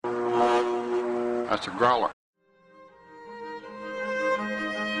That's a growler.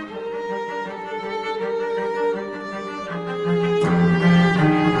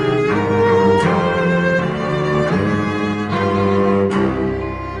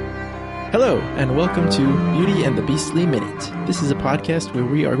 Hello, and welcome to Beauty and the Beastly Minute. This is a podcast where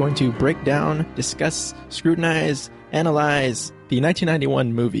we are going to break down, discuss, scrutinize, analyze the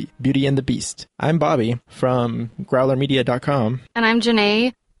 1991 movie, Beauty and the Beast. I'm Bobby from GrowlerMedia.com. And I'm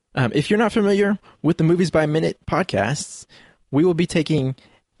Janae. If you're not familiar with the Movies by Minute podcasts, we will be taking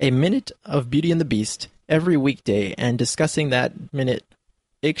a minute of Beauty and the Beast every weekday and discussing that minute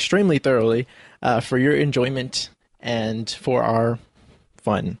extremely thoroughly for your enjoyment and for our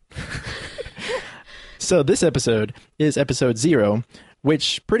fun. So this episode is episode 0,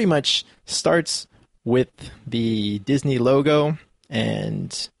 which pretty much starts with the Disney logo,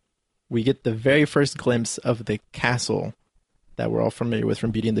 and we get the very first glimpse of the castle that we're all familiar with from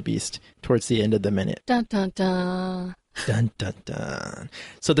Beauty and the Beast towards the end of the minute. Dun, dun, dun. Dun, dun, dun.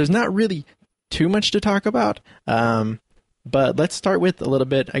 So there's not really too much to talk about, but let's start with a little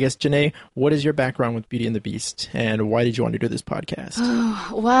bit, I guess, Janae, what is your background with Beauty and the Beast, and why did you want to do this podcast?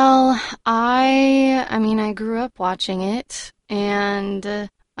 Well, I grew up watching it, and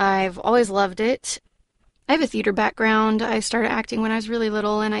I've always loved it. I have a theater background. I started acting when I was really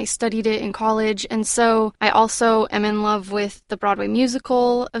little, and I studied it in college, and so I also am in love with the Broadway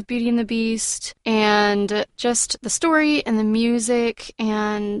musical of Beauty and the Beast, and just the story and the music,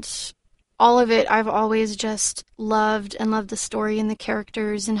 and all of it. I've always just loved the story and the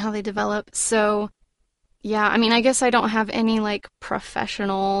characters and how they develop. So, yeah, I guess I don't have any,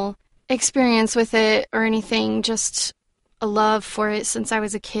 professional experience with it or anything, just a love for it since I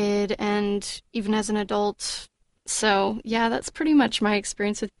was a kid and even as an adult. So, yeah, that's pretty much my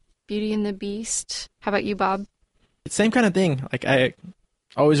experience with Beauty and the Beast. How about you, Bob? Same kind of thing. I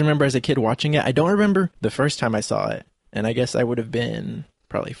always remember as a kid watching it. I don't remember the first time I saw it, and I guess I would have been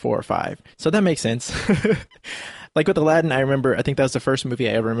probably 4 or 5. So that makes sense. Like with Aladdin, I think that was the first movie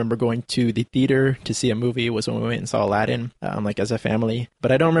I ever remember going to the theater to see a movie, was when we went and saw Aladdin, as a family.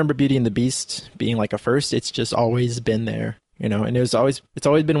 But I don't remember Beauty and the Beast being a first. It's just always been there, and it's always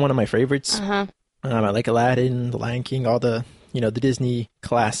been one of my favorites. Uh-huh. I like Aladdin, The Lion King, all the, the Disney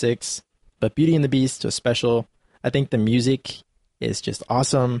classics. But Beauty and the Beast was special. I think the music is just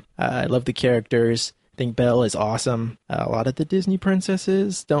awesome. I love the characters. I think Belle is awesome. A lot of the Disney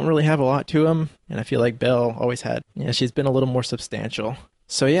princesses don't really have a lot to them, and I feel like Belle always had, she's been a little more substantial.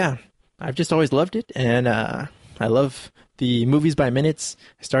 So yeah, I've just always loved it, and I love the movies by minutes.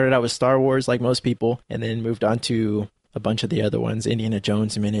 I started out with Star Wars like most people, and then moved on to a bunch of the other ones. Indiana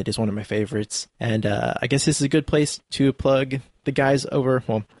Jones Minute is one of my favorites, and I guess this is a good place to plug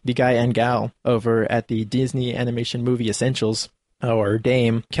the the guy and gal over at the Disney Animation Movie Essentials, or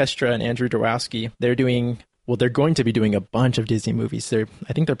Dame, Kestra and Andrew Dorowski. They're going to be doing a bunch of Disney movies. I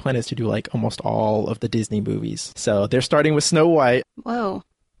think their plan is to do almost all of the Disney movies. So they're starting with Snow White. Whoa.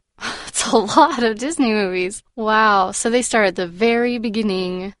 That's a lot of Disney movies. Wow. So they start at the very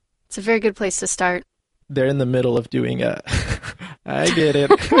beginning. It's a very good place to start. They're in the middle of doing I get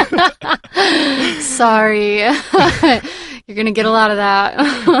it. Sorry. You're going to get a lot of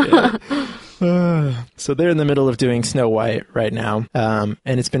that. Yeah. So they're in the middle of doing Snow White right now, and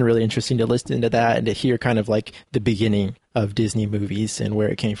it's been really interesting to listen to that and to hear kind of the beginning of Disney movies and where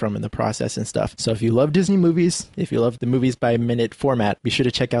it came from in the process and stuff. So if you love Disney movies, if you love the movies by minute format, be sure to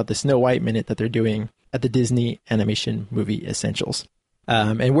check out the Snow White Minute that they're doing at the Disney Animation Movie Essentials.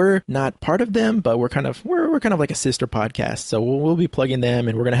 And we're not part of them, but we're kind of like a sister podcast. So we'll be plugging them,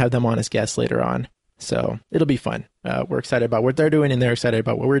 and we're going to have them on as guests later on. So it'll be fun. We're excited about what they're doing, and they're excited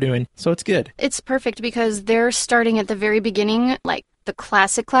about what we're doing. So it's good. It's perfect because they're starting at the very beginning, like the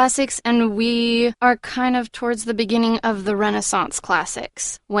classics, and we are kind of towards the beginning of the Renaissance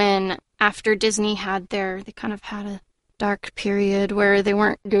classics, when after Disney they kind of had a dark period where they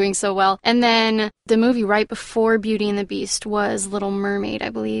weren't doing so well. And then the movie right before Beauty and the Beast was Little Mermaid,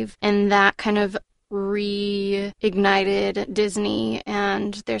 I believe, and that kind of reignited Disney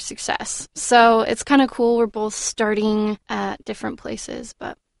and their success. So it's kind of cool. We're both starting at different places,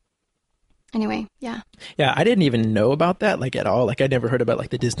 but anyway, yeah. Yeah, I didn't even know about that, at all. I never heard about,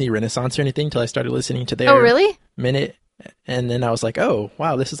 the Disney Renaissance or anything until I started listening to their Oh, really? minute. And then I was like, oh,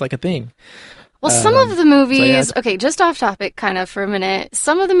 wow, this is a thing. Well, some of the movies, so yeah. Okay, just off topic kind of for a minute,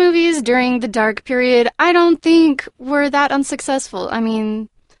 some of the movies during the dark period, I don't think were that unsuccessful.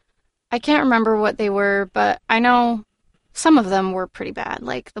 I can't remember what they were, but I know some of them were pretty bad,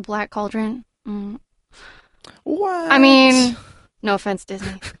 like The Black Cauldron. What? No offense,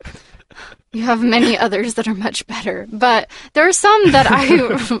 Disney. You have many others that are much better, but there are some that I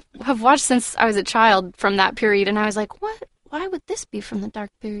have watched since I was a child from that period, and I was like, what? Why would this be from the dark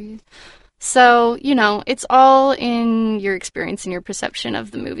period? So, it's all in your experience and your perception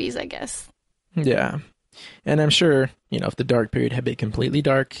of the movies, I guess. Yeah. And I'm sure, if the dark period had been completely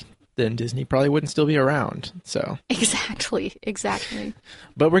dark, then Disney probably wouldn't still be around. So Exactly.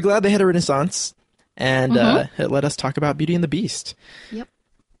 But we're glad they had a renaissance, and it let us talk about Beauty and the Beast. Yep.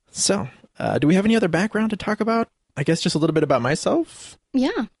 So, do we have any other background to talk about? I guess just a little bit about myself.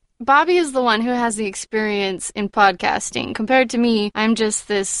 Yeah. Bobby is the one who has the experience in podcasting. Compared to me, I'm just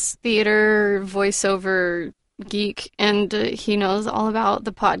this theater voiceover geek, and he knows all about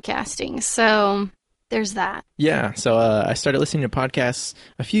the podcasting. So there's that. Yeah, so I started listening to podcasts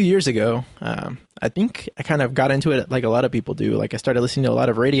a few years ago. I think I kind of got into it like a lot of people do. Like I started listening to a lot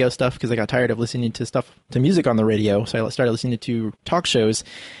of radio stuff because I got tired of listening to music on the radio. So I started listening to talk shows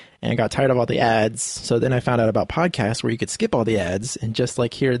and got tired of all the ads. So then I found out about podcasts where you could skip all the ads and just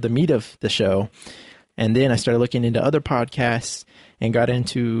like hear the meat of the show. And then I started looking into other podcasts and got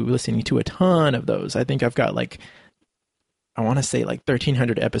into listening to a ton of those. I think I've got I want to say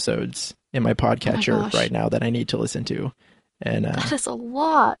 1,300 episodes in my podcatcher right now that I need to listen to. And that is a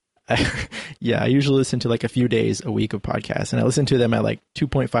lot. I usually listen to a few days a week of podcasts, and I listen to them at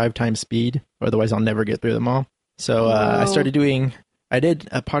 2.5 times speed, or otherwise I'll never get through them all. So I did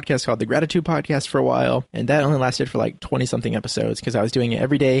a podcast called The Gratitude Podcast for a while, and that only lasted for 20 something episodes because I was doing it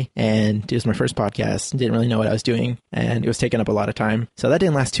every day, and it was my first podcast and didn't really know what I was doing, and it was taking up a lot of time. So that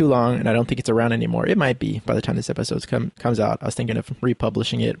didn't last too long, and I don't think it's around anymore. It might be by the time this episode comes out. I was thinking of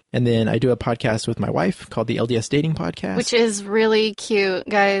republishing it. And then I do a podcast with my wife called the LDS Dating Podcast, which is really cute,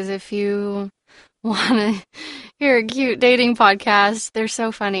 guys. If you want to hear a cute dating podcast, they're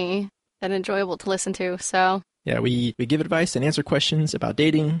so funny and enjoyable to listen to. So yeah, we give advice and answer questions about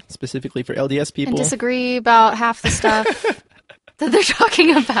dating, specifically for LDS people. And disagree about half the stuff that they're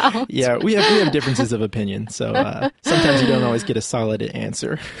talking about. Yeah, we have differences of opinion, so sometimes you don't always get a solid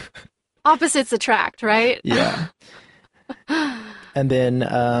answer. Opposites attract, right? Yeah. And then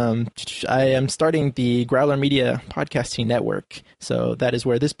I am starting the Growler Media Podcasting Network. So that is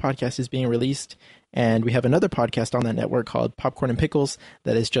where this podcast is being released. And we have another podcast on that network called Popcorn and Pickles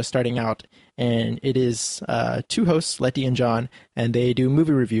that is just starting out. And it is two hosts, Letty and John, and they do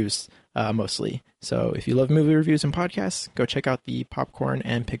movie reviews mostly. So if you love movie reviews and podcasts, go check out the Popcorn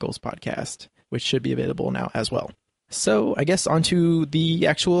and Pickles podcast, which should be available now as well. So I guess onto the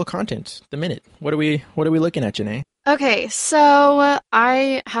actual content, the minute. What are we looking at, Janae? Okay, so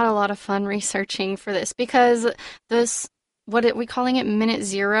I had a lot of fun researching for this because what are we calling it? Minute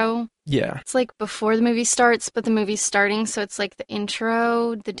zero? Yeah. It's before the movie starts, but the movie's starting, so it's the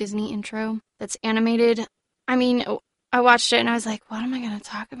intro, the Disney intro that's animated. I mean, I watched it and I was like, what am I going to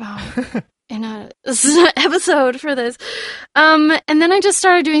talk about in a episode for this? And then I just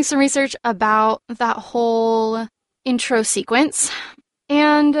started doing some research about that whole intro sequence.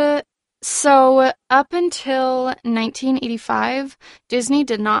 And so up until 1985, Disney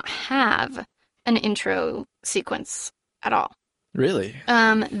did not have an intro sequence at all. Really?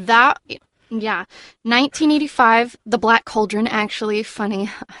 1985, The Black Cauldron, actually, funny,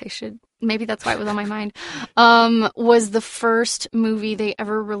 maybe that's why it was on my mind, was the first movie they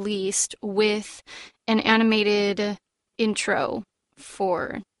ever released with an animated intro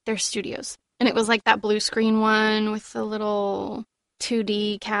for their studios. And it was that blue screen one with the little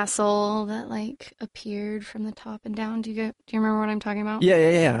 2D castle that appeared from the top and down. Do you remember what I'm talking about?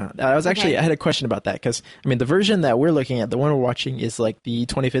 Yeah. I had a question about that because the version that we're looking at, the one we're watching, is the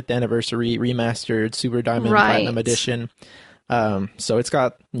 25th anniversary remastered Super Diamond Platinum Edition. So it's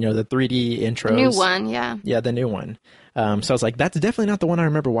got the 3D intros. The new one, yeah. Yeah, the new one. So I was like, that's definitely not the one I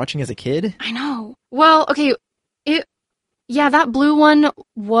remember watching as a kid. I know. Well, okay, that blue one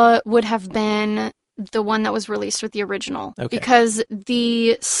would have been the one that was released with the original. Okay. Because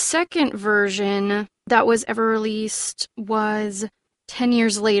the second version that was ever released was 10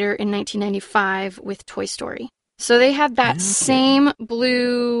 years later in 1995 with Toy Story. So they had that same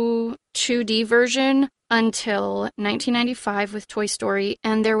blue 2D version until 1995 with Toy Story,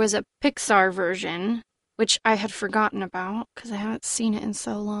 and there was a Pixar version, which I had forgotten about because I haven't seen it in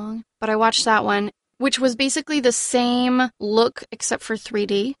so long. But I watched that one, which was basically the same look except for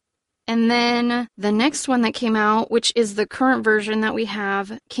 3D. And then the next one that came out, which is the current version that we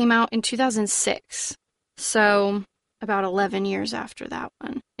have, came out in 2006. So about 11 years after that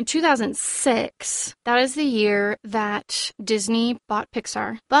one. In 2006, that is the year that Disney bought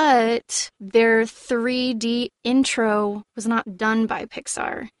Pixar. But their 3D intro was not done by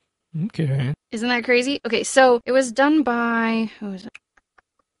Pixar. Okay. Isn't that crazy? Okay, so it was done by... who was it?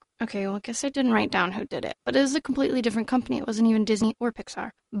 Okay, well, I guess I didn't write down who did it, but it was a completely different company. It wasn't even Disney or Pixar.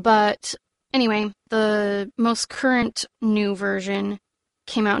 But anyway, the most current new version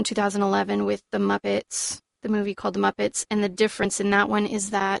came out in 2011 with The Muppets, the movie called The Muppets, and the difference in that one is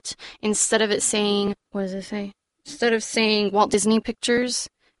that instead of it saying, what does it say? Instead of saying Walt Disney Pictures,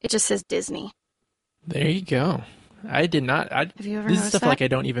 it just says Disney. There you go. I did not. Have you ever This is noticed stuff that? like I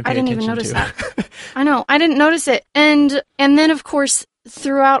don't even pay I didn't attention even notice to. that. I know, I didn't notice it. And then of course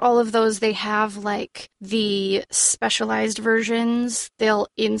throughout all of those they have like the specialized versions. They'll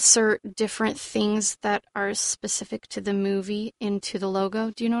insert different things that are specific to the movie into the logo.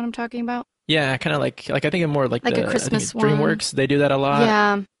 Do you know what I'm talking about? Yeah, kind of like I think I'm more like Like a I think Christmas it's one. DreamWorks. They do that a lot.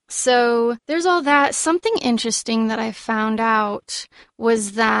 Yeah. So there's all that. Something interesting that I found out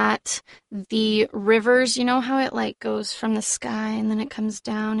was that the rivers, you know how it like goes from the sky and then it comes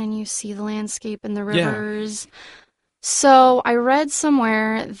down and you see the landscape and the Yeah. rivers. So I read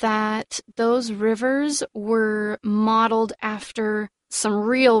somewhere that those rivers were modeled after some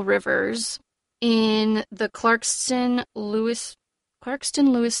real rivers in the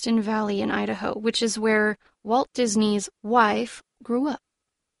Clarkston-Lewiston Valley in Idaho, which is where Walt Disney's wife grew up.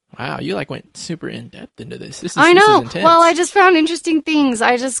 Wow, you like went super in depth into this. This is I This is know. intense. Well, I just found interesting things.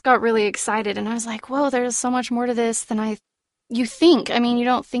 I just got really excited and I was like, whoa, there's so much more to this than you think. I mean, you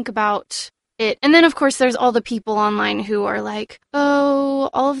don't think about it. And then, of course, there's all the people online who are like, oh,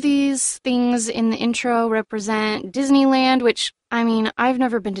 all of these things in the intro represent Disneyland, which, I mean, I've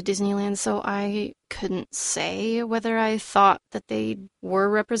never been to Disneyland, so I couldn't say whether I thought that they were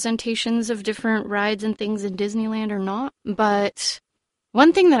representations of different rides and things in Disneyland or not. But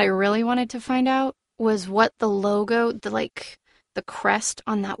one thing that I really wanted to find out was what the logo, the crest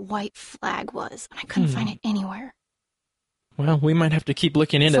on that white flag was, and I couldn't find it anywhere. Well, we might have to keep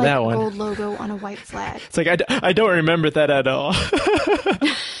looking into It's like that a one. gold logo on a white flag. It's like I don't remember that at all.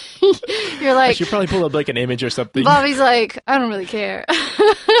 You're I like, should probably pull up like an image or something. Bobby's like, I don't really care.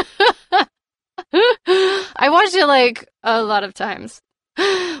 I watched it like a lot of times.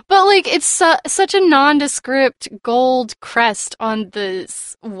 But like it's such a nondescript gold crest on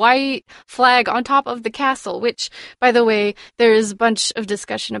this white flag on top of the castle, which, by the way, there's a bunch of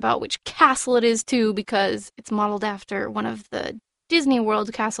discussion about which castle it is too, because it's modeled after one of the Disney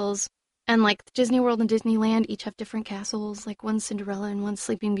World castles. And like Disney World and Disneyland each have different castles, like one's Cinderella and one's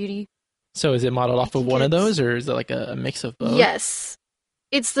Sleeping Beauty. So is it modeled off of think one of it's- those, or is it like a mix of both? Yes.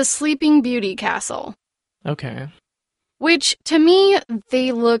 It's the Sleeping Beauty castle. Okay. Which, to me,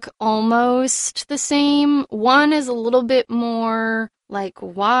 they look almost the same. One is a little bit more, like,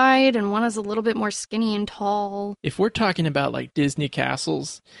 wide, and one is a little bit more skinny and tall. If we're talking about like Disney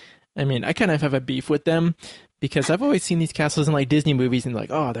castles, I mean, I kind of have a beef with them because I've always seen these castles in like Disney movies and like,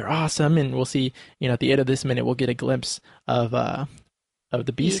 oh, they're awesome, and we'll see, at the end of this minute, we'll get a glimpse of the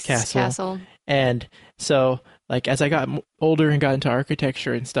Beast Castle. And so, like, as I got older and got into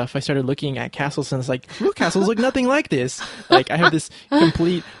architecture and stuff, I started looking at castles and it's like, real castles look nothing like this. Like, I have this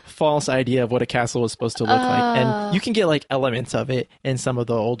complete false idea of what a castle is supposed to look like. And you can get, like, elements of it in some of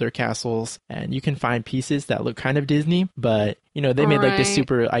the older castles, and you can find pieces that look kind of Disney, but, they made, like, this Right.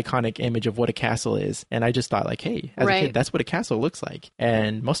 super iconic image of what a castle is. And I just thought, like, hey, as a Right. kid, that's what a castle looks like.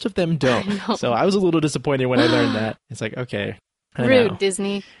 And most of them don't. know. So I was a little disappointed when I learned that. It's like, okay. I Rude, know.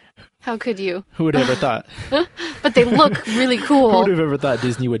 Disney. How could you? Who would have ever thought? But they look really Who cool. would have ever thought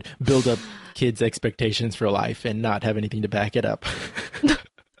Disney would build up kids' expectations for life and not have anything to back it up?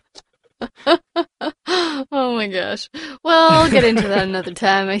 Oh my gosh. Well, I'll get into that another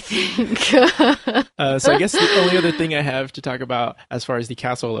time, I think. So I guess the only other thing I have to talk about as far as the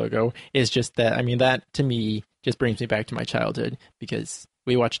castle logo is just that, I mean, that to me just brings me back to my childhood because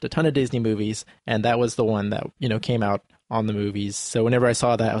we watched a ton of Disney movies and that was the one that, came out on the movies. So whenever I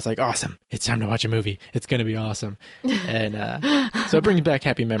saw that, I was like, awesome, it's time to watch a movie. It's going to be awesome. And so it brings back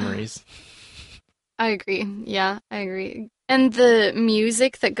happy memories. I agree. Yeah, I agree. And the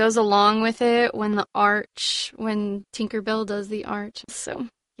music that goes along with it when Tinkerbell does the arch. So,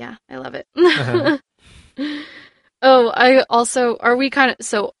 yeah, I love it. Uh-huh. Oh, that's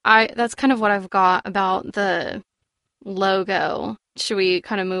kind of what I've got about the logo. Should we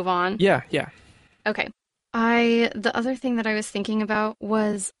kind of move on? Yeah. Okay. The other thing that I was thinking about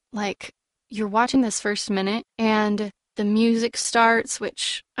was like you're watching this first minute and the music starts,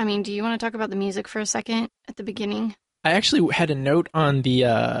 which, I mean, do you want to talk about the music for a second at the beginning? I actually had a note on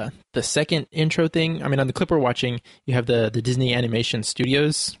the second intro thing. I mean, on the clip we're watching, you have the Disney Animation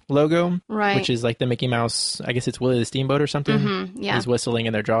Studios logo, Right. which is like the Mickey Mouse. I guess it's Willie the Steamboat or something. Mm-hmm. Yeah. He's whistling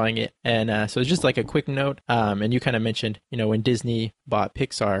and they're drawing it, and so it's just like a quick note. And you kind of mentioned, when Disney bought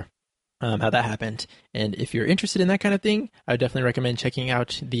Pixar, how that happened. And if you're interested in that kind of thing, I would definitely recommend checking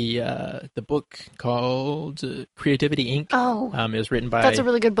out the book called Creativity Inc. Oh, It was written by that's a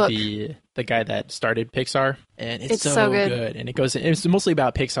really good book. the guy that started Pixar, and it's so good. And it's mostly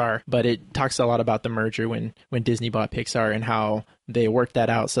about Pixar, but it talks a lot about the merger when Disney bought Pixar and how they worked that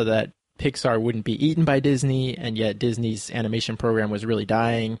out so that Pixar wouldn't be eaten by Disney, and yet Disney's animation program was really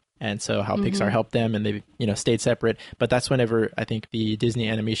dying. And so how Pixar helped them, and they, stayed separate. But that's whenever I think the Disney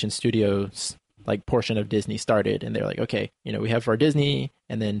Animation Studios like portion of Disney started, and they're like, okay, we have our Disney,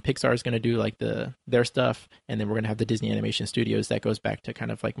 and then Pixar is going to do like their stuff, and then we're going to have the Disney Animation Studios that goes back to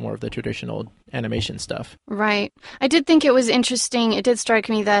kind of like more of the traditional animation stuff. Right. I did think it was interesting. It did strike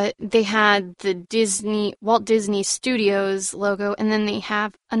me that they had the Walt Disney Studios logo, and then they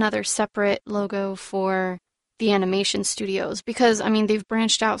have another separate logo for the animation studios, because I mean they've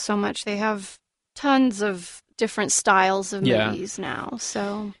branched out so much. They have tons of different styles of movies now.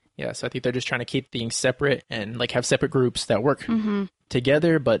 So I think they're just trying to keep things separate and like have separate groups that work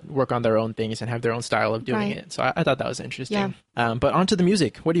together, but work on their own things and have their own style of doing it. So I thought that was interesting. Yeah. But onto the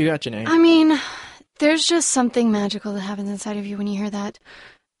music. What do you got, Janae? I mean, there's just something magical that happens inside of you when you hear that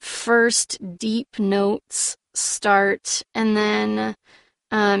first deep notes start, and then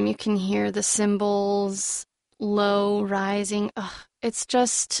you can hear the cymbals low rising. Ugh, it's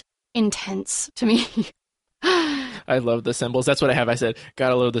just intense to me. I love the cymbals. That's what I have. I said,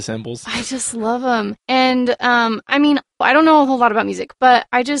 gotta love the cymbals. I just love them. And I mean, I don't know a whole lot about music, but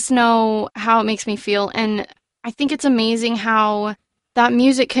I just know how it makes me feel. And I think it's amazing how that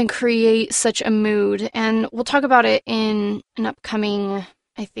music can create such a mood. And we'll talk about it in an upcoming,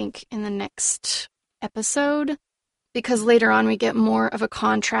 I think, in the next episode, because later on we get more of a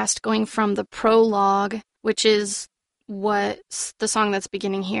contrast going from the prologue, which is what's the song that's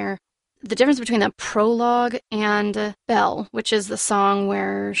beginning here. The difference between the prologue and Belle, which is the song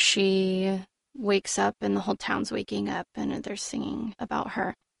where she wakes up and the whole town's waking up and they're singing about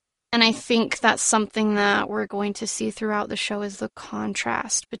her. And I think that's something that we're going to see throughout the show, is the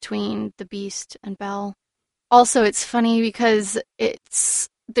contrast between the Beast and Belle. Also, it's funny because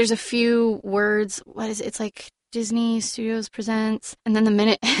there's a few words. What is it? It's like Disney Studios presents, and then the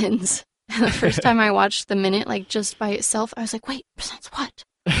minute ends. And the first time I watched the minute, like just by itself, I was like, wait, presents what?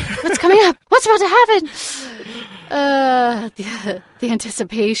 What's coming up? What's about to happen? The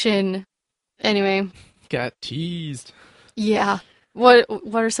anticipation. Anyway. Got teased. Yeah. What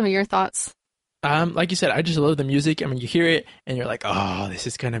are some of your thoughts? Like you said, I just love the music. I mean, you hear it and you're like, oh, this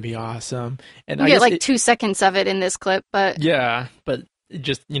is going to be awesome. And you get like 2 seconds of it in this clip, but... Yeah, but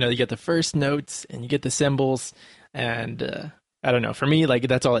just, you get the first notes and you get the cymbals, and I don't know. For me, like,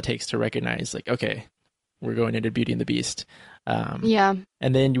 that's all it takes to recognize, like, okay, we're going into Beauty and the Beast. Yeah.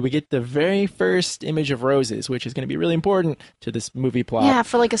 And then we get the very first image of roses, which is going to be really important to this movie plot. Yeah,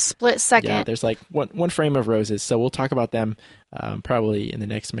 for like a split second. Yeah, there's like one frame of roses. So we'll talk about them probably in the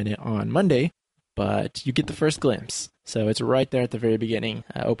next minute on Monday. But you get the first glimpse. So it's right there at the very beginning,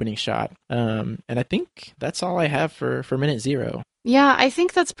 opening shot. And I think that's all I have for minute 0. Yeah, I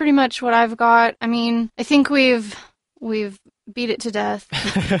think that's pretty much what I've got. I mean, I think we've beat it to death.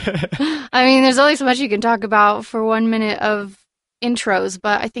 I mean, there's only so much you can talk about for 1 minute of intros,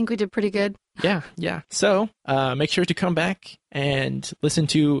 but I think we did pretty good. Yeah. So make sure to come back and listen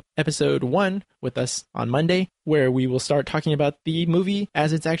to episode 1 with us on Monday, where we will start talking about the movie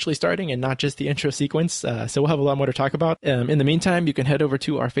as it's actually starting and not just the intro sequence. So we'll have a lot more to talk about. In the meantime, you can head over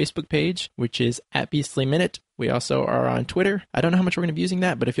to our Facebook page, which is @BeastlyMinute. We also are on Twitter. I don't know how much we're going to be using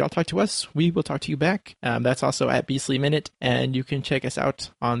that, but if y'all talk to us, we will talk to you back. That's also @BeastlyMinute. And you can check us out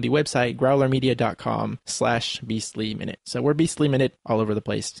on the website, growlermedia.com/BeastlyMinute. So we're Beastly Minute all over the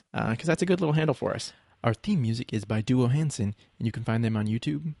place, because that's a good little handle for us. Our theme music is by Duo Hansen, and you can find them on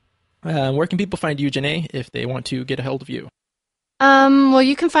YouTube. Where can people find you, Janae, if they want to get a hold of you? Well,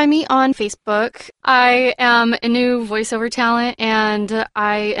 you can find me on Facebook. I am a new voiceover talent, and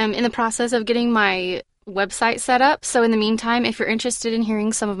I am in the process of getting my website set up. So in the meantime, if you're interested in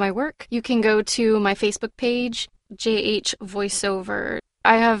hearing some of my work, you can go to my Facebook page, JH Voiceover.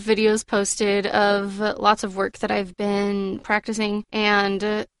 I have videos posted of lots of work that I've been practicing,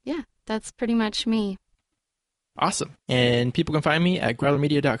 and yeah, that's pretty much me. Awesome. And people can find me at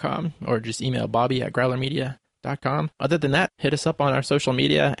growlermedia.com or just email bobby@growlermedia.com. Other than that, hit us up on our social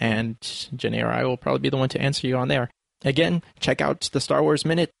media, and Janae or I will probably be the one to answer you on there. Again, check out the Star Wars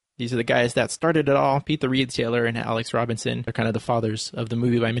Minute. These are the guys that started it all. Pete the Reed Taylor and Alex Robinson are kind of the fathers of the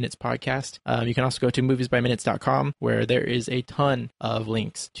Movie by Minutes podcast. You can also go to moviesbyminutes.com, where there is a ton of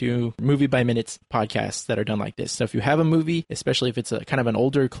links to Movie by Minutes podcasts that are done like this. So if you have a movie, especially if it's a kind of an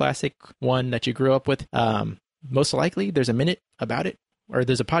older classic one that you grew up with, most likely there's a minute about it or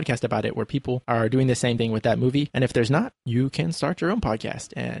there's a podcast about it where people are doing the same thing with that movie. And if there's not, you can start your own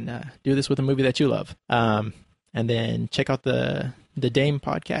podcast and do this with a movie that you love. And then check out the Dame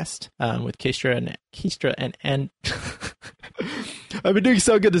podcast with Keistra and I've been doing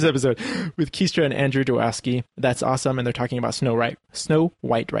so good this episode with Keistra and Andrew Dworski. That's awesome. And they're talking about Snow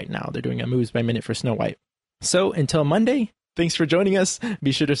White right now. They're doing a moves by minute for Snow White. So until Monday, thanks for joining us.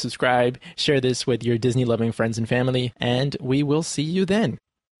 Be sure to subscribe, share this with your Disney loving friends and family, and we will see you then.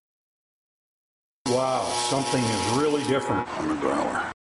 Wow, something is really different. I'm a growler.